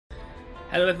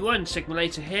Hello everyone,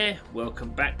 Sigmulator here. Welcome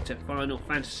back to Final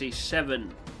Fantasy VII.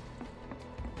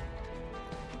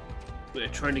 We're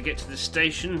trying to get to the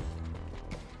station.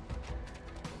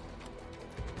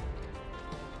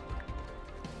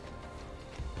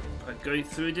 By going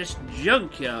through this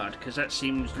junkyard, because that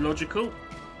seems logical.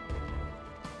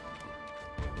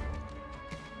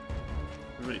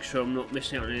 Make sure I'm not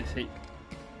missing out on anything.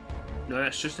 No,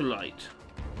 that's just a light.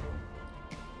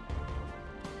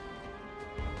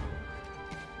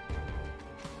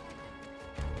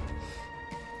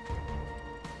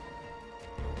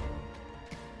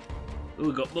 Oh,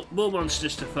 we've got more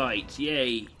monsters to fight.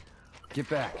 Yay. Get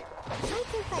back. I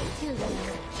can fight too, you know.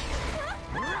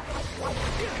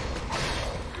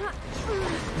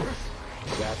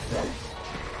 That's that.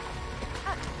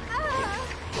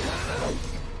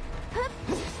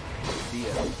 See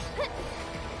ya.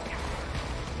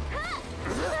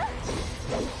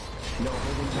 No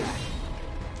holding back.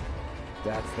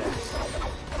 That's that.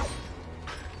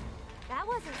 That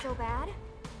wasn't so bad.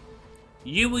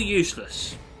 You were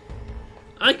useless.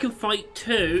 I can fight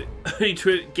too, only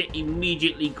to get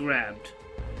immediately grabbed.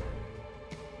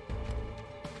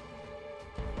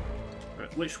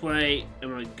 Right, which way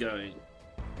am I going?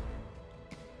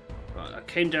 Right, I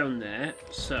came down there,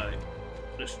 so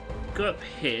let's go up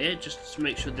here just to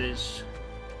make sure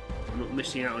I'm not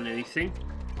missing out on anything.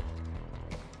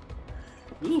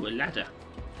 Ooh, a ladder.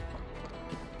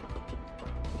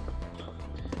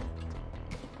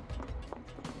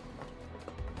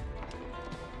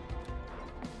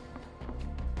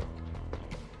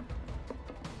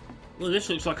 Well, this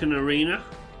looks like an arena.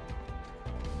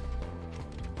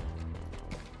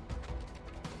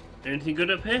 Anything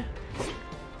good up here?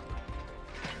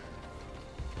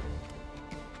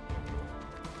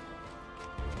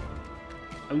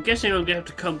 I'm guessing I'm going to have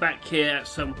to come back here at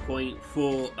some point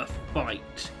for a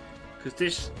fight, because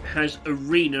this has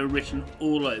arena written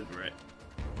all over it.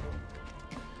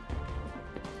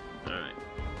 Alright.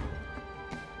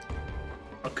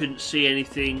 I couldn't see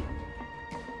anything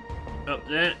up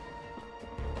there.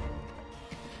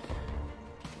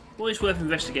 Always worth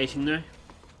investigating though.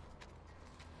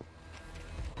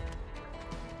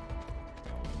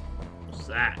 What's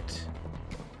that?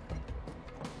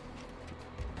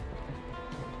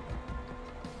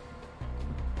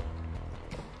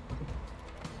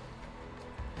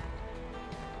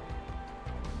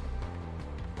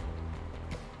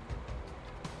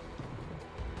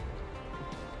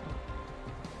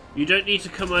 You don't need to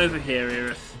come over here,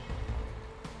 Aerith.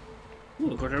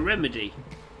 Ooh, I've got a remedy.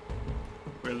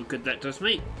 Whatever good that does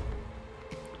me.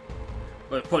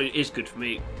 Well, it probably is good for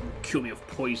me. Cure me of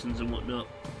poisons and whatnot.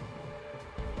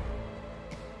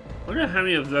 I wonder how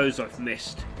many of those I've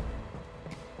missed.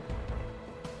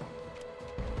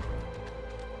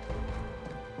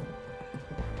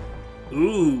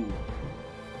 Ooh.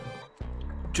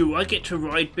 Do I get to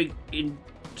ride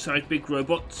inside big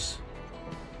robots?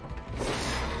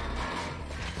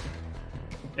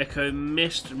 Echo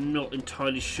Mist, I'm not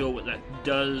entirely sure what that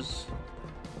does.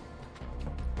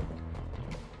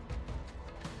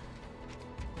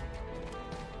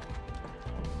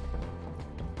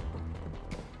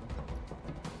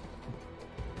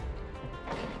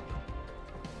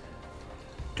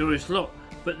 Door is locked,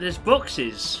 but there's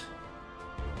boxes.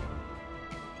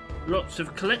 Lots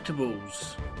of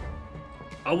collectibles.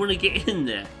 I want to get in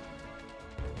there.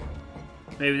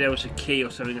 Maybe there was a key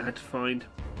or something I had to find.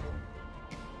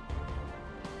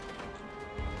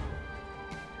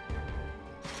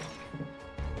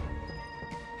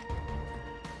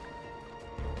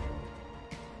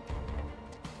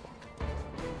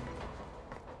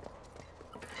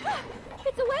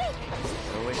 It's awake!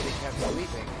 I wish they kept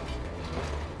sleeping.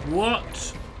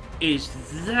 What is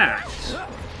that?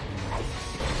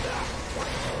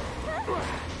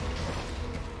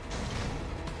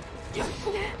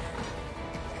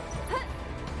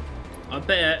 I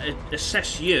better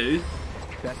assess you.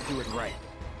 Best do it right.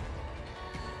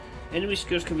 Enemy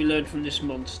skills can be learned from this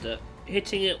monster.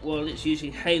 Hitting it while it's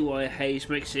using haywire haze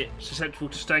makes it susceptible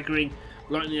to staggering.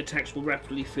 Lightning attacks will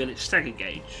rapidly fill its stagger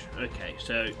gauge. Okay,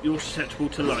 so you're susceptible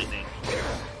to lightning.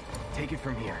 Take it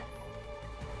from here.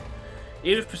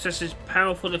 Aerith possesses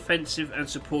powerful offensive and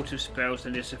supportive spells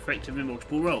and is effective in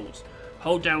multiple roles.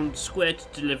 Hold down square to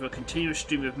deliver a continuous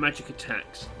stream of magic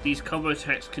attacks. These combo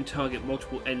attacks can target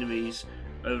multiple enemies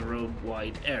over a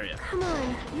wide area. Come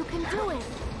on, you can do it!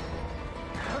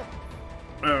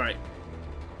 Alright.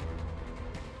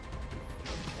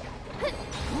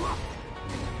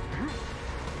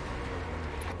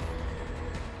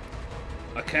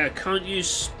 Okay, I can't use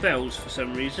spells for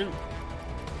some reason.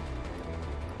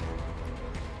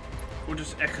 What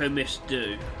does Echo Mist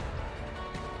do?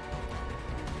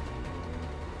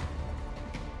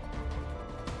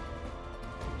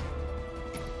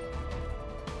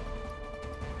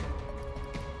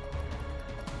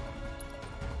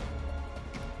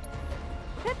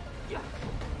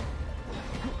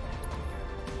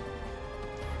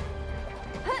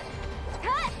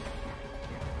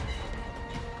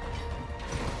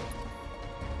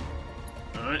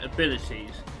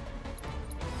 abilities.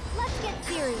 Let's get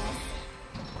serious.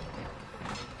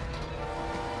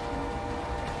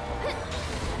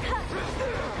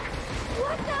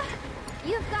 What the?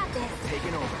 You've got this.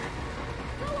 Taking over.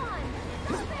 Go on.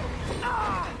 Stop it.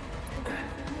 Ah!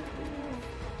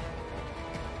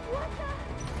 What the?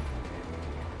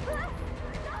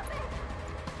 Stop it.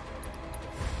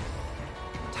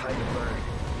 Time to burn.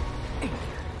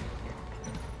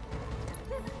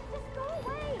 Just go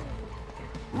away.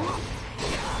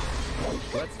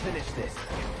 Let's finish this.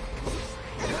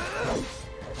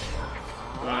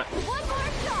 Right. One more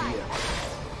shot.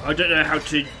 I don't know how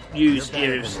to use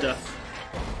any of stuff.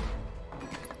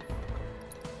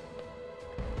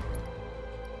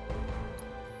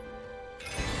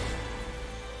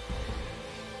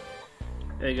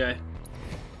 There you go.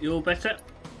 You all better?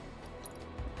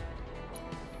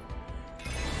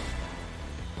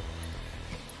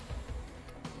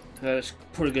 There's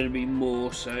probably going to be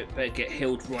more, so it better get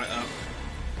healed right up.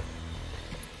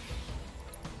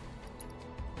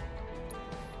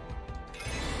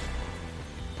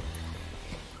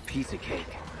 Piece of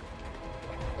cake.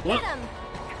 What?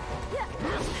 Get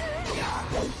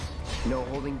him. No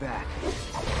holding back.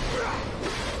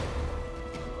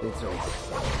 It's over.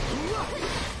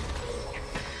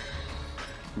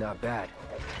 Not bad.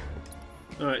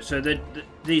 Alright, so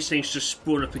these things just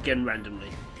spawn up again randomly.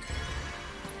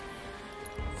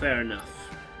 Fair enough.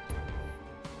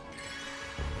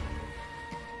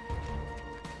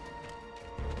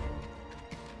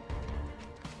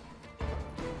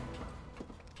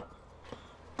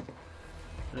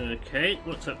 Okay,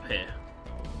 what's up here?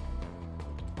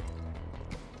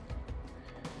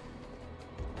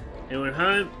 Anyone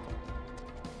home?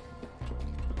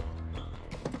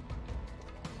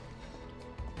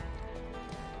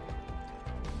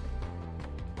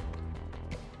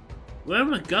 Where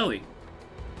am I going?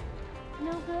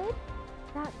 No good?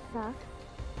 That sucks.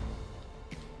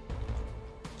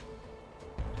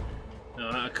 No,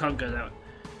 I can't go that way.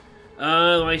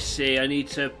 Oh, I see. I need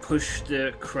to push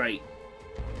the crate.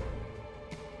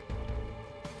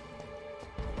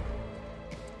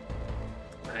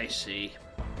 I see.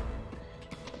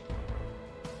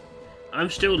 I'm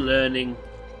still learning.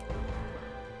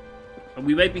 And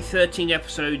we may be 13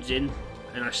 episodes in,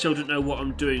 and I still don't know what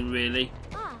I'm doing really.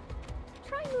 Ah,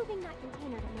 try moving that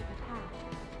container to make a path.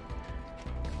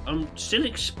 I'm still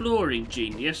exploring,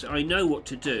 Genius. I know what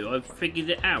to do. I've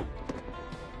figured it out.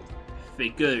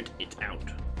 Figured it out.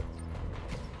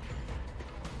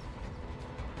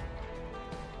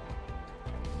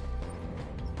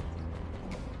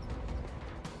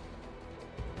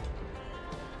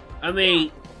 I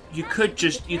mean, you could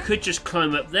just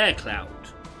climb up there, Cloud.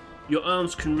 Your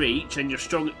arms can reach, and you're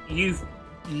strong. You've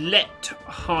leapt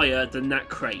higher than that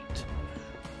crate.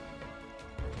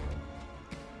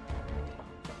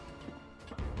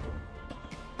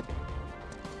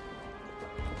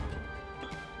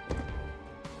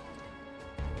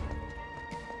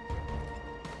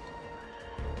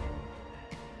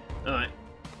 All right.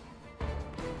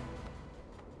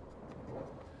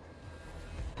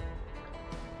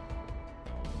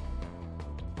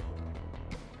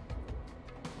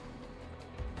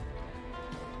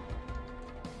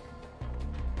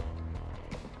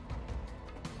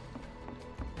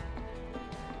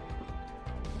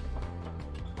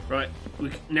 Right,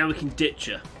 now we can ditch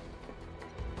her.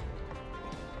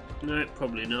 No,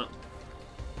 probably not.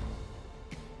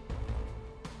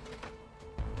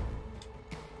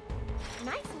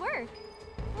 Nice work.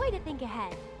 Way to think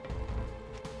ahead.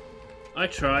 I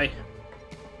try.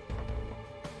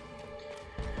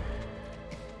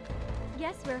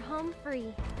 Guess we're home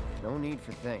free. No need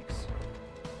for thanks.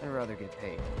 I'd rather get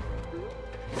paid.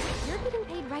 You're getting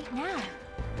paid right now.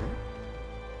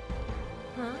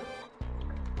 Huh?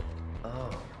 Oh.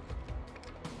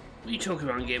 What are you talking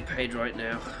about? I'm getting paid right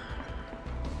now.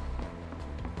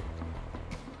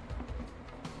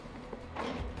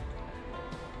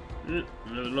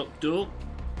 Another locked door.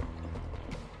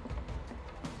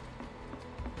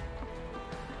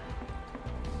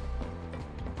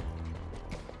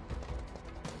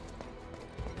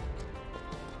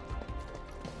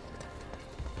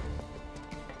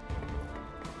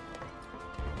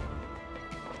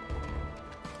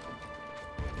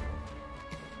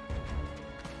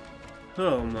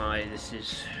 Oh my, this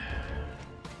is...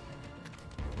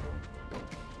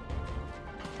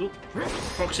 Oop,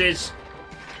 boxes!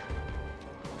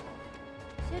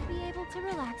 Should be able to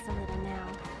relax a little now.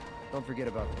 Don't forget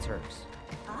about the Turks.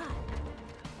 Ah,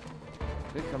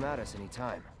 Could come at us any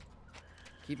time.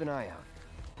 Keep an eye out.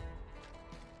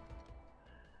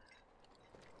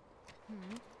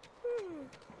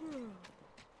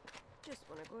 just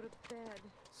want to go to bed.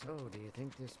 So, do you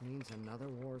think this means another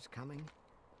war's coming?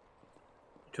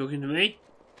 Talking to me?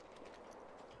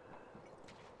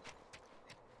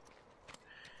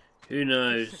 Who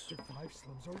knows? Sector 5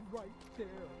 slums are right there.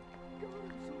 God,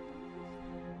 I'm so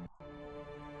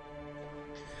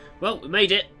Well, we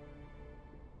made it.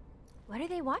 What are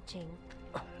they watching?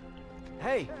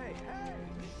 Hey!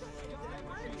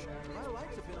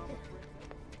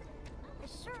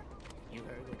 You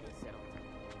heard what they said.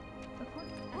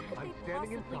 I'm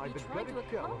standing inside the gutted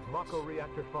shell of Mako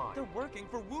Reactor 5. They're working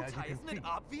for As you Wutai, can isn't see, it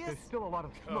obvious? there's still a lot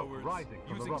of smoke rising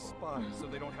from the using rubble. spies so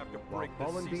they don't have to While break the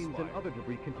fallen beams and ceasefire. other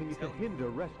debris continue to telling hinder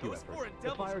rescue those efforts, foreign the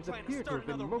devils are fires trying to appear to start have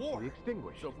been another mostly war.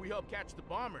 extinguished. So if we help catch the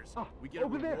bombers, Ah, we get a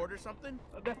over there. reward or something?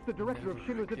 That's the director of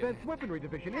Never Shinra's again. Advanced Weaponry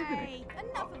Division, isn't it?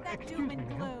 Enough of that Excuse doom me, and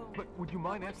ma'am, gloom. but would you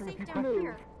mind answering a few Safe down questions?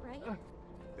 here, right?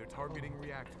 They're targeting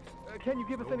reactors. Can you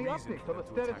give us No any reason updates for on the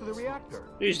them to status attack of the us. reactor?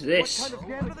 Who's What this? kind of One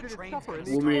damage of the did it trains suffer? has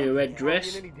And Woman in a red are we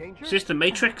dress. in any danger? Is this the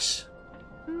Matrix?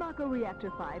 Mako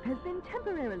Reactor 5 has been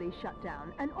temporarily shut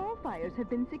down, and all fires have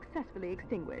been successfully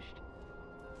extinguished.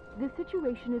 The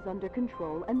situation is under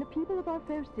control, and the people of our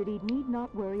fair city need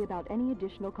not worry about any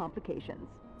additional complications.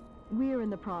 We're in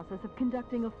the process of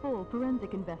conducting a full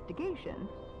forensic investigation,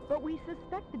 but we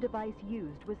suspect the device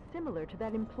used was similar to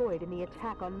that employed in the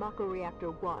attack on Mako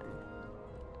Reactor 1.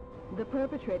 The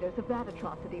perpetrators of that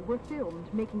atrocity were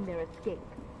filmed making their escape.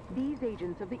 These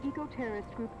agents of the eco-terrorist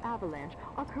group Avalanche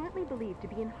are currently believed to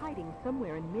be in hiding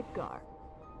somewhere in Midgar.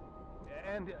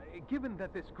 And given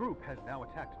that this group has now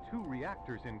attacked 2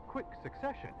 reactors in quick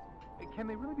succession, can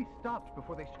they really be stopped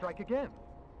before they strike again?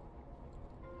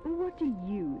 What do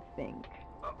you think?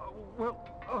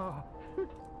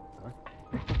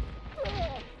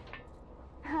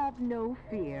 Have no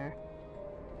fear.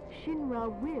 Shinra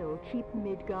will keep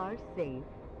Midgar safe.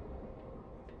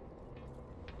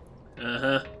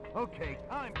 Uh-huh. Okay,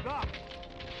 time's up!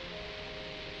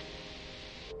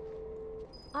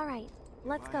 All right,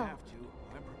 let's If go. I have to,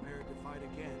 I'm prepared to fight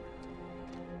again.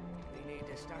 We need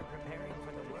to start preparing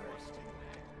for the worst.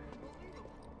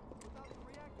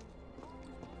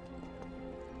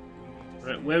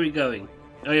 Right, where are we going?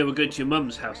 Oh yeah, we're going to your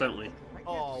mum's house, aren't we?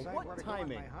 Oh, what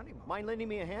timing. Mind lending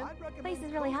me a hand? Place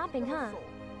is really hopping, huh?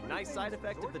 Nice side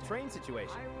effect of the train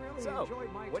situation. So,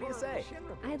 what do you say?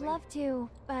 I'd love to,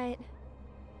 but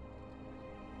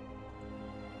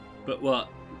But what?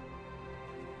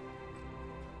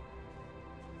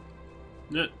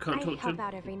 No, can't I talk to help him.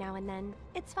 out every now and then.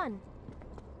 It's fun.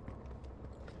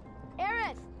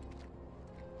 Aerith!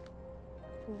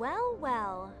 Well,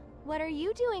 well. What are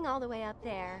you doing all the way up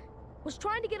there? Was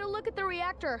trying to get a look at the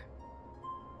reactor.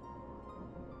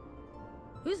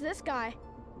 Who's this guy?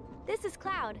 This is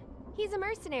Cloud. He's a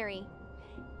mercenary.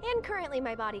 And currently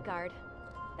my bodyguard.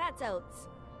 That's Oates.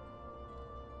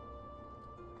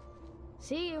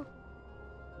 See you.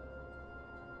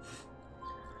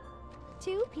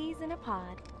 2 peas in a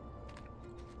pod.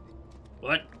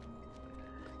 What?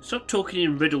 Stop talking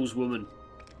in riddles, woman.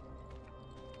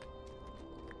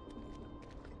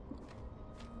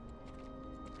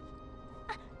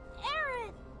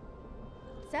 Aerith!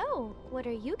 So, what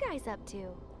are you guys up to?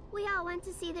 We all went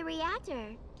to see the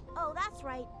reactor. Oh, that's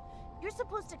right. You're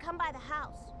supposed to come by the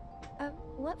house.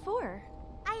 What for?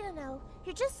 I don't know.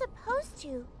 You're just supposed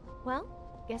to. Well,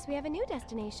 guess we have a new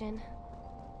destination.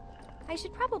 I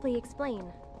should probably explain.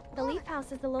 The Leaf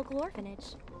House is the local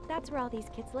orphanage. That's where all these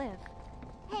kids live.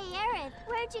 Hey, Aerith,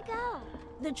 where'd you go?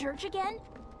 The church again?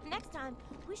 Next time,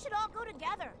 we should all go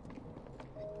together.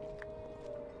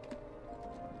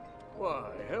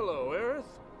 Why, hello, Aerith.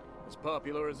 As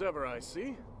popular as ever, I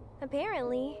see.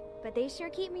 Apparently, but they sure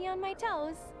keep me on my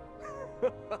toes.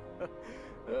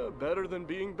 Better than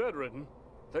being bedridden.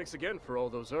 Thanks again for all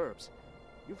those herbs.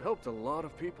 You've helped a lot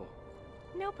of people.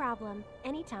 No problem.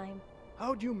 Anytime.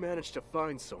 How'd you manage to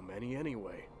find so many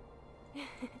anyway?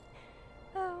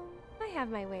 Oh, I have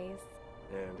my ways.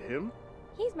 And him?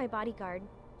 He's my bodyguard,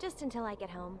 just until I get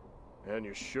home. And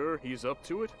you're sure he's up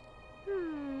to it?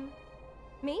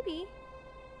 Maybe.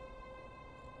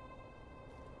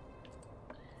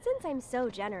 Since I'm so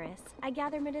generous, I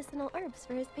gather medicinal herbs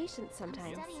for his patients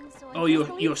sometimes. Oh,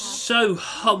 you're so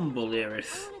humble,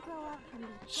 Aerith. I want to grow up and be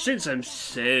Since I'm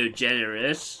so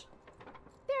generous.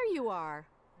 There you are.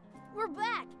 We're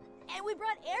back, and we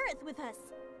brought Aerith with us.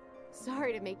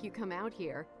 Sorry to make you come out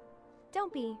here.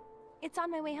 Don't be. It's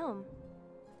on my way home.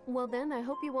 Well then, I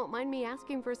hope you won't mind me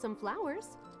asking for some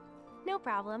flowers. No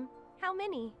problem. How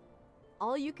many?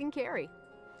 All you can carry.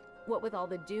 What with all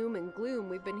the doom and gloom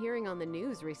we've been hearing on the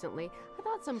news recently, I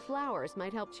thought some flowers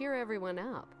might help cheer everyone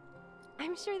up.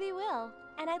 I'm sure they will,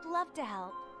 and I'd love to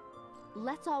help.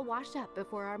 Let's all wash up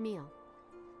before our meal.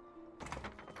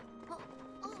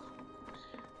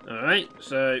 Alright,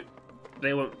 so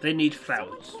they need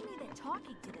flowers. Someone told me that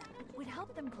talking to them would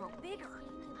help them grow bigger.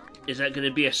 Is that going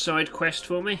to be a side quest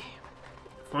for me?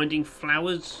 Finding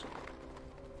flowers?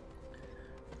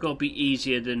 Gotta be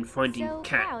easier than finding So,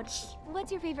 cats. Cloud,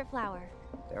 what's your favorite flower?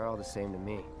 They're all the same to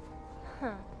me.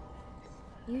 Huh.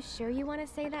 You sure you want to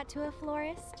say that to a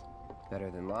florist? Better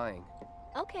than lying.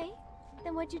 Okay.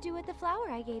 Then what'd you do with the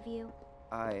flower I gave you?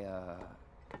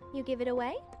 You give it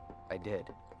away? I did.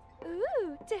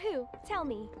 Ooh, to who? Tell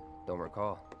me. Don't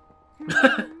recall.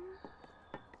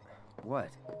 What?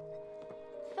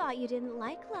 Thought you didn't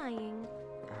like lying.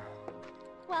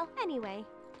 Well, anyway.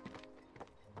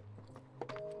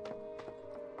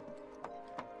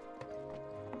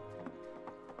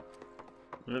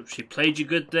 Oh, she played you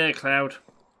good there, Cloud.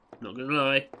 Not gonna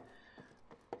lie.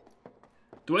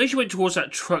 The way she went towards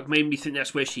that truck made me think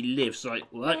that's where she lives. Like,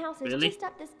 what? My house is Really? just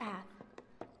up this path.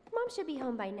 Mom should be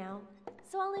home by now,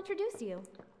 so I'll introduce you.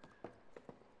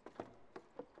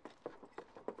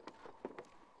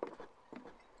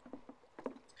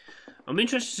 I'm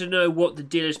interested to know what the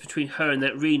deal is between her and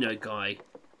that Reno guy.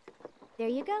 There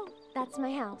you go. That's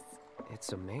my house.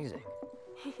 It's amazing.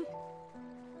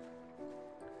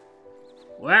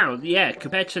 Wow, yeah,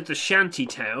 compared to the shanty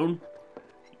town,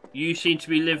 you seem to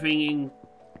be living in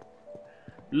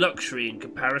luxury in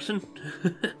comparison.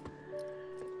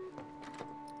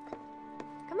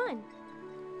 Come on.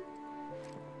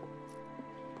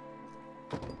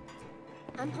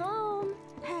 I'm home.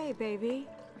 Hey, baby.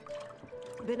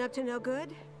 Been up to no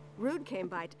good? Rude came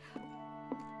by.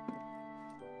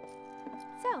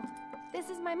 So, this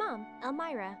is my mom,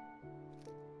 Elmira.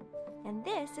 And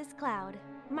this is Cloud,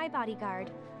 my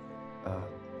bodyguard.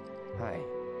 Hi.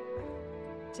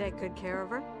 Take good care of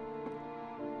her?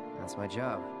 That's my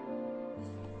job.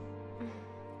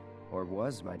 Or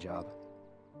was my job.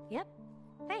 Yep,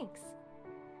 thanks.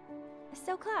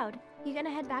 So, Cloud, you gonna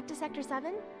head back to Sector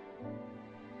 7?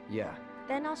 Yeah.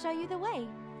 Then I'll show you the way.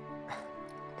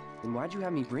 Then why'd you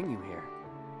have me bring you here?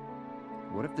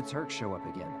 What if the Turks show up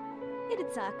again?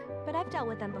 It'd suck, but I've dealt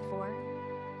with them before.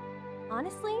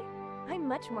 Honestly, I'm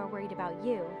much more worried about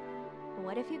you.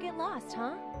 What if you get lost,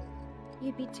 huh?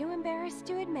 You'd be too embarrassed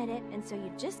to admit it, and so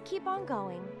you'd just keep on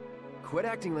going. Quit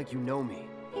acting like you know me.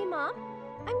 Hey, Mom,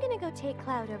 I'm gonna go take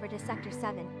Cloud over to Sector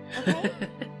 7, okay?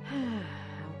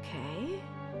 Okay.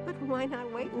 But why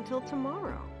not wait until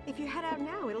tomorrow? If you head out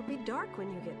now, it'll be dark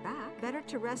when you get back. Better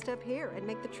to rest up here and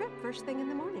make the trip first thing in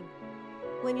the morning,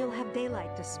 when you'll have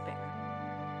daylight to spare.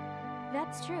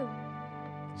 That's true.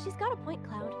 She's got a point,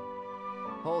 Cloud.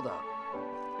 Hold up.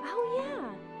 Oh, yeah.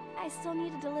 I still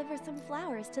need to deliver some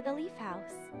flowers to the Leaf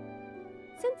House.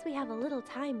 Since we have a little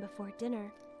time before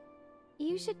dinner,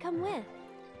 you should come with.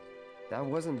 That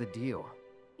wasn't the deal.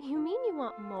 You mean you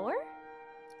want more?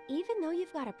 Even though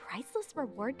you've got a priceless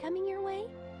reward coming your way?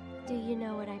 Do you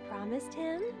know what I promised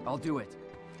him? I'll do it.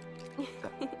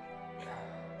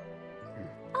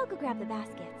 I'll go grab the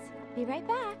baskets. Be right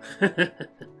back.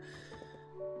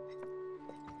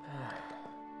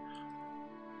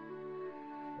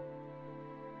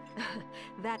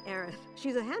 That Aerith.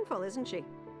 She's a handful, isn't she?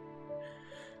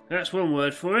 That's one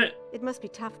word for it. It must be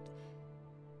tough.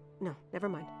 No, never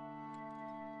mind.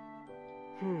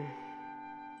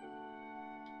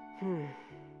 I'm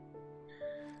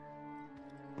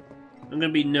gonna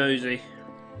be nosy.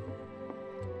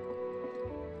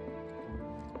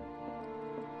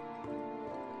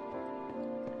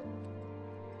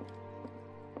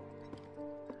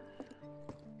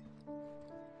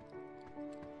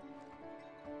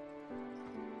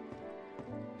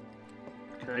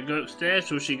 Can I go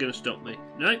upstairs or is she gonna stop me?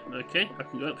 No? Okay, I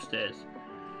can go upstairs.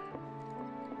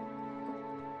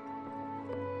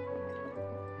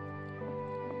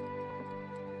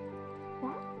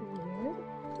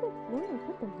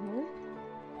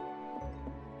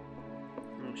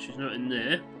 Oh, she's not in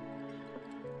there.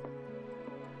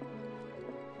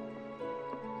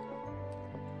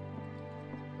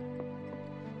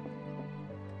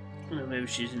 Oh, maybe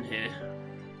she's in here.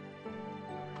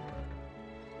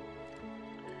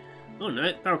 Oh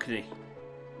no, balcony.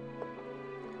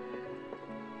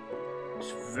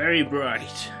 It's very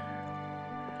bright.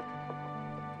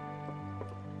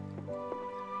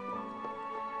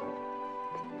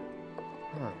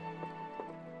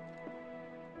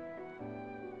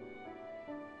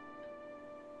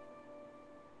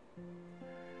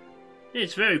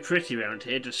 It's very pretty around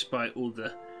here despite all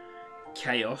the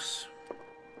chaos.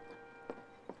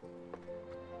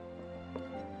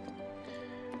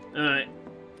 Alright.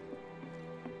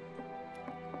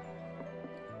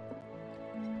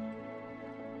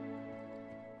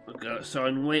 I'll go outside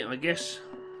and wait, I guess.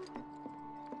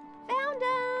 Found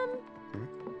him!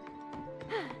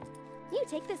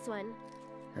 Here, take this one.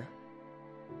 Huh?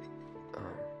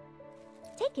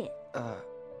 Take it.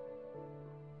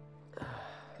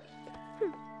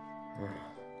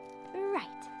 Right.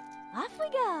 Off we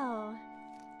go.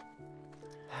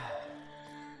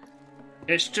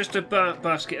 It's just a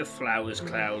basket of flowers,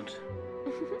 Cloud.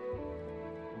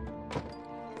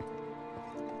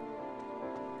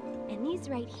 And these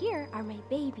right here are my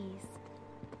babies.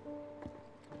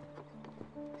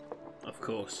 Of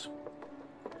course.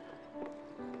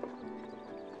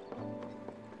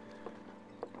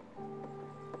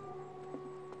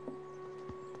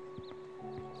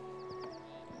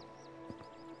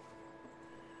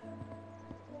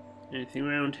 Anything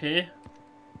around here?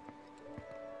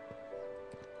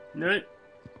 No.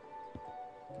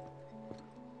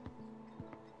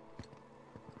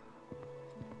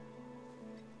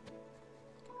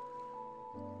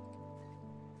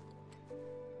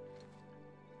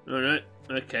 Oh no.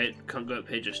 Okay, can't go up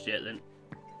here just yet then.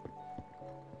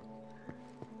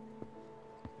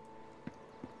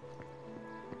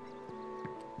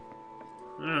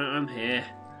 Alright, I'm here.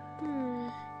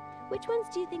 Which ones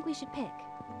do you think we should pick?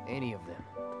 Any of them.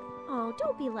 Oh,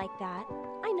 don't be like that.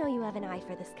 I know you have an eye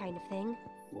for this kind of thing.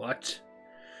 What?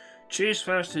 Choose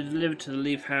flowers to deliver to the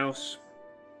leaf house.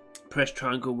 Press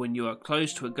triangle when you are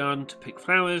close to a garden to pick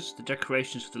flowers. The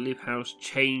decorations for the leaf house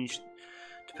change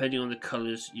depending on the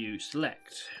colours you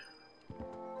select.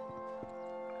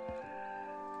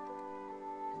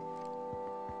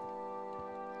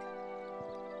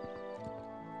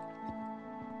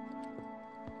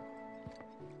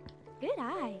 Good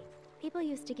eye. People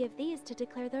used to give these to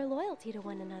declare their loyalty to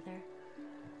one another.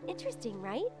 Interesting,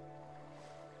 right?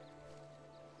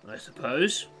 I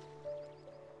suppose.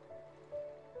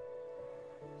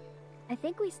 I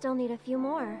think we still need a few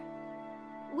more.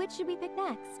 Which should we pick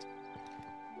next?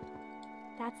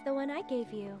 That's the one I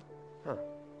gave you. Huh,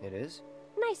 it is?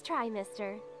 Nice try,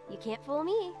 mister. You can't fool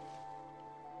me.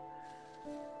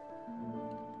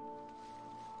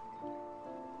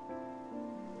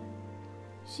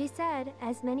 She said,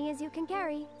 as many as you can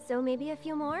carry, so maybe a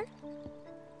few more?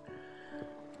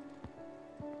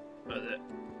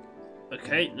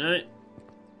 Okay, no.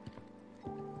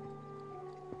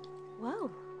 Whoa,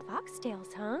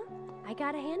 foxtails, huh? I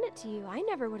gotta hand it to you. I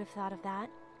never would have thought of that.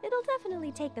 It'll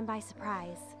definitely take them by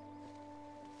surprise.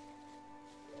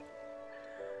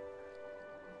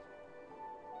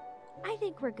 I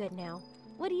think we're good now.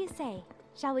 What do you say?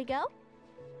 Shall we go?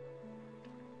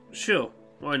 Sure,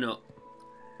 why not?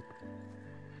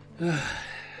 Well,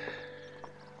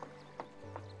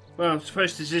 I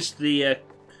suppose this is the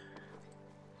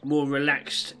more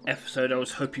relaxed episode I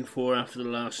was hoping for after the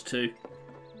last two.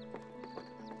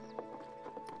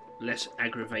 Less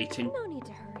aggravating. No need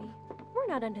to hurry. We're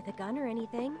not under the gun or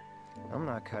anything. I'm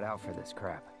not cut out for this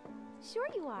crap. Sure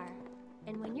you are.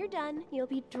 And when you're done, you'll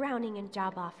be drowning in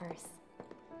job offers.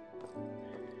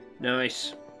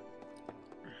 Nice.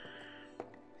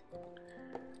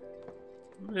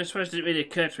 I suppose it didn't really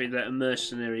occur to me that a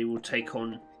mercenary will take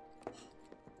on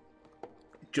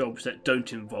jobs that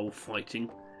don't involve fighting.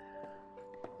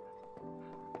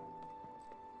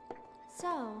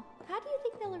 So, how do you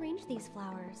think they'll arrange these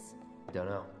flowers? Don't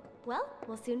know. Well,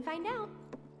 we'll soon find out.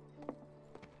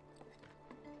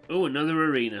 Oh, another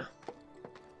arena.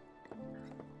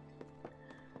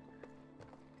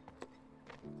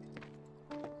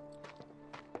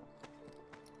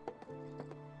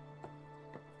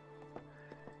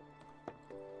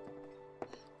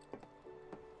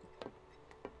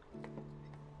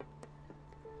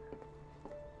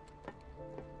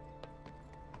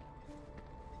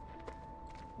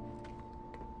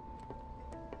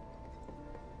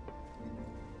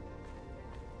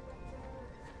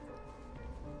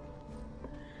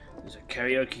 There's a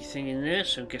karaoke thing in there,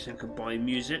 so I'm guessing I can buy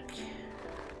music.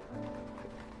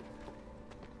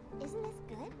 Isn't this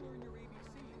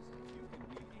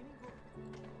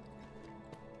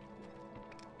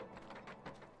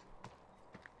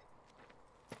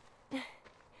good?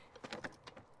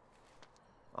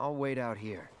 I'll wait out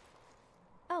here.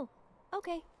 Oh,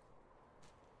 okay.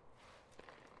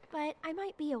 But I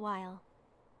might be a while.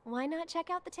 Why not check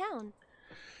out the town?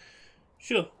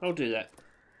 Sure, I'll do that.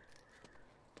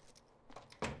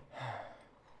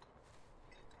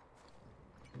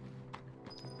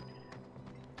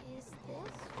 Is this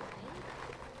right?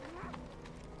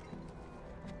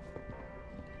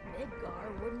 Midgar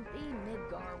wouldn't be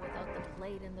Midgar without the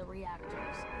plate and the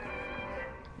reactors.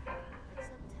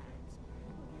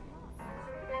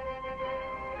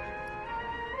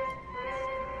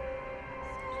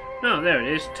 Oh, there it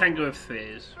is. Tango of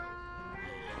Fears.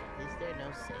 Is there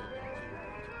no saving?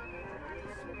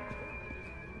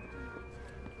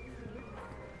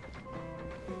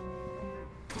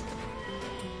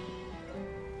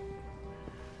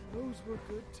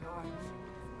 good times.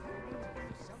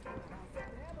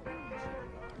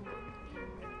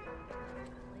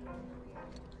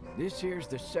 This here's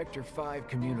the Sector 5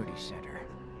 Community Center.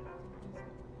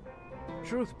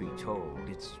 Truth be told,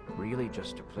 it's really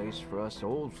just a place for us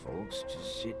old folks to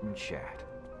sit and chat.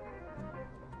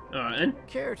 Alright then.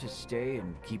 Care to stay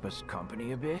and keep us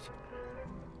company a bit?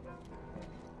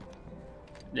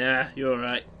 Nah, you're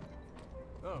alright.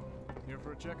 Oh, here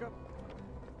for a checkup?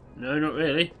 No, not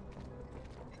really.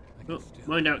 Oh,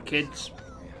 mind out, kids.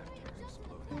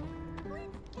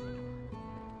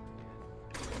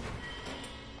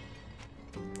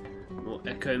 More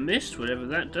echo mist, whatever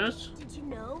that does. Did you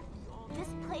know? This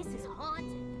place is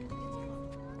haunted.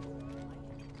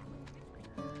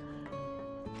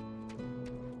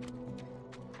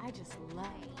 I just love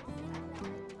it.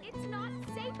 It's not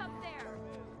safe up there.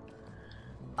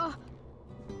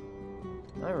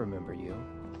 I remember you.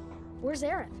 Where's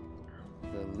Aerith?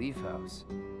 The Leaf House.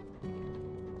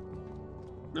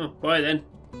 Oh, bye then.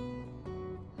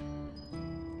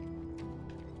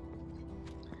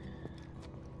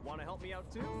 Want to help me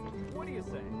out too? What do you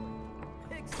say?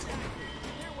 Exactly.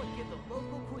 They're what give the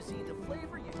local cuisine the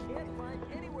flavor you can't find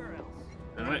anywhere else.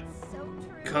 Alright.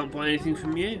 Can't buy anything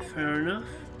from you, fair enough.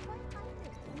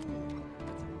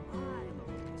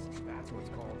 That's what's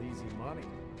called easy money.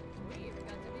 We even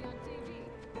got to be on TV.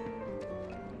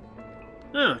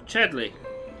 Oh, Chadley.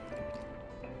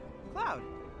 Cloud,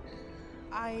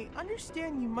 I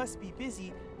understand you must be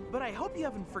busy, but I hope you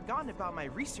haven't forgotten about my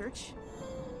research.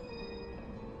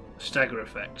 Stagger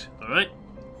effect, alright?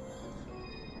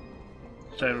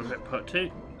 Stagger effect part 2.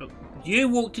 Oh, you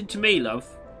walked into me, love.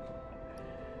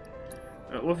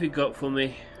 Right, what have you got for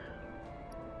me?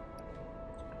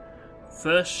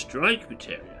 First strike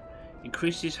materia.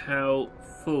 Increases how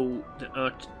full the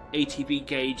ATB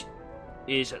gauge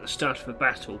is at the start of a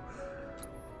battle.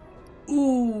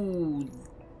 Ooh.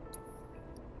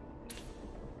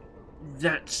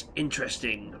 That's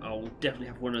interesting. I'll definitely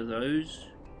have one of those.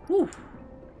 Whew.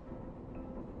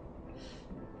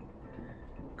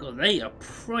 God, they are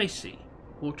pricey.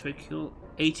 Auto kill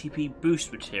ATB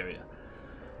boost materia.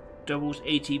 Doubles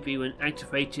ATB when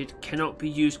activated. Cannot be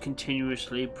used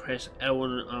continuously. Press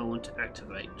L1 and R1 to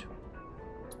activate.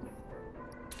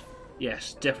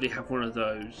 Yes, definitely have one of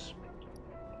those.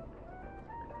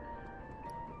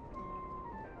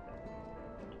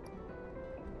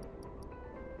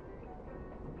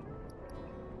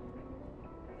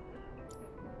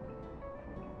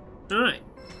 Alright.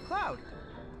 Cloud,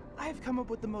 I have come up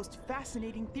with the most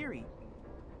fascinating theory.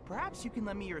 Perhaps you can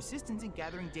lend me your assistance in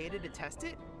gathering data to test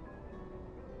it?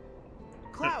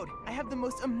 Cloud, I have the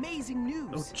most amazing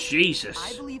news. Oh, Jesus.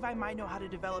 I believe I might know how to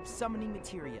develop summoning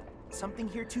materia, something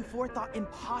heretofore thought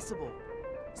impossible.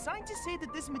 Scientists say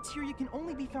that this materia can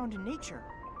only be found in nature,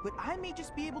 but I may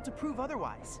just be able to prove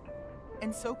otherwise.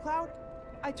 And so, Cloud,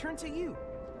 I turn to you.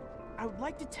 I would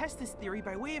like to test this theory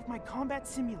by way of my combat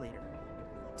simulator.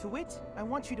 To wit, I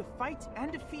want you to fight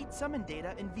and defeat summon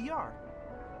data in VR.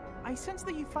 I sense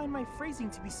that you find my phrasing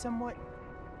to be somewhat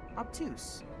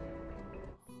obtuse.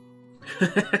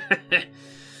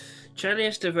 Charlie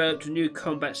has developed a new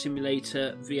combat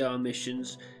simulator VR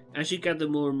missions. As you gather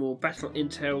more and more battle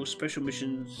intel, special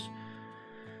missions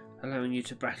allowing you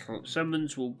to battle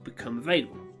summons will become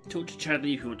available. Talk to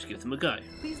Chadley if you want to give them a go.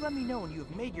 Please let me know when you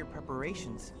have made your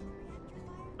preparations.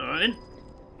 Alright.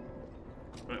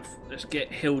 Right, let's get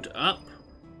healed up.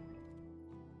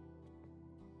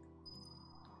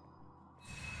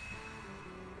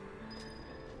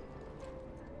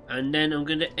 And then I'm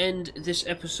going to end this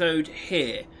episode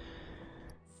here.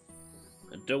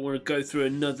 I don't want to go through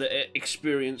another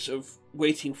experience of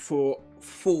waiting for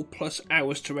 4+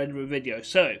 hours to render a video.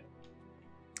 So,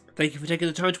 thank you for taking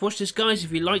the time to watch this, guys.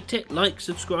 If you liked it, like,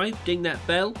 subscribe, ding that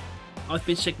bell. I've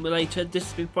been Sigma Later, this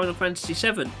has been Final Fantasy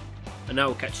VII, and I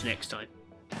will catch you next time.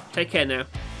 Take care now.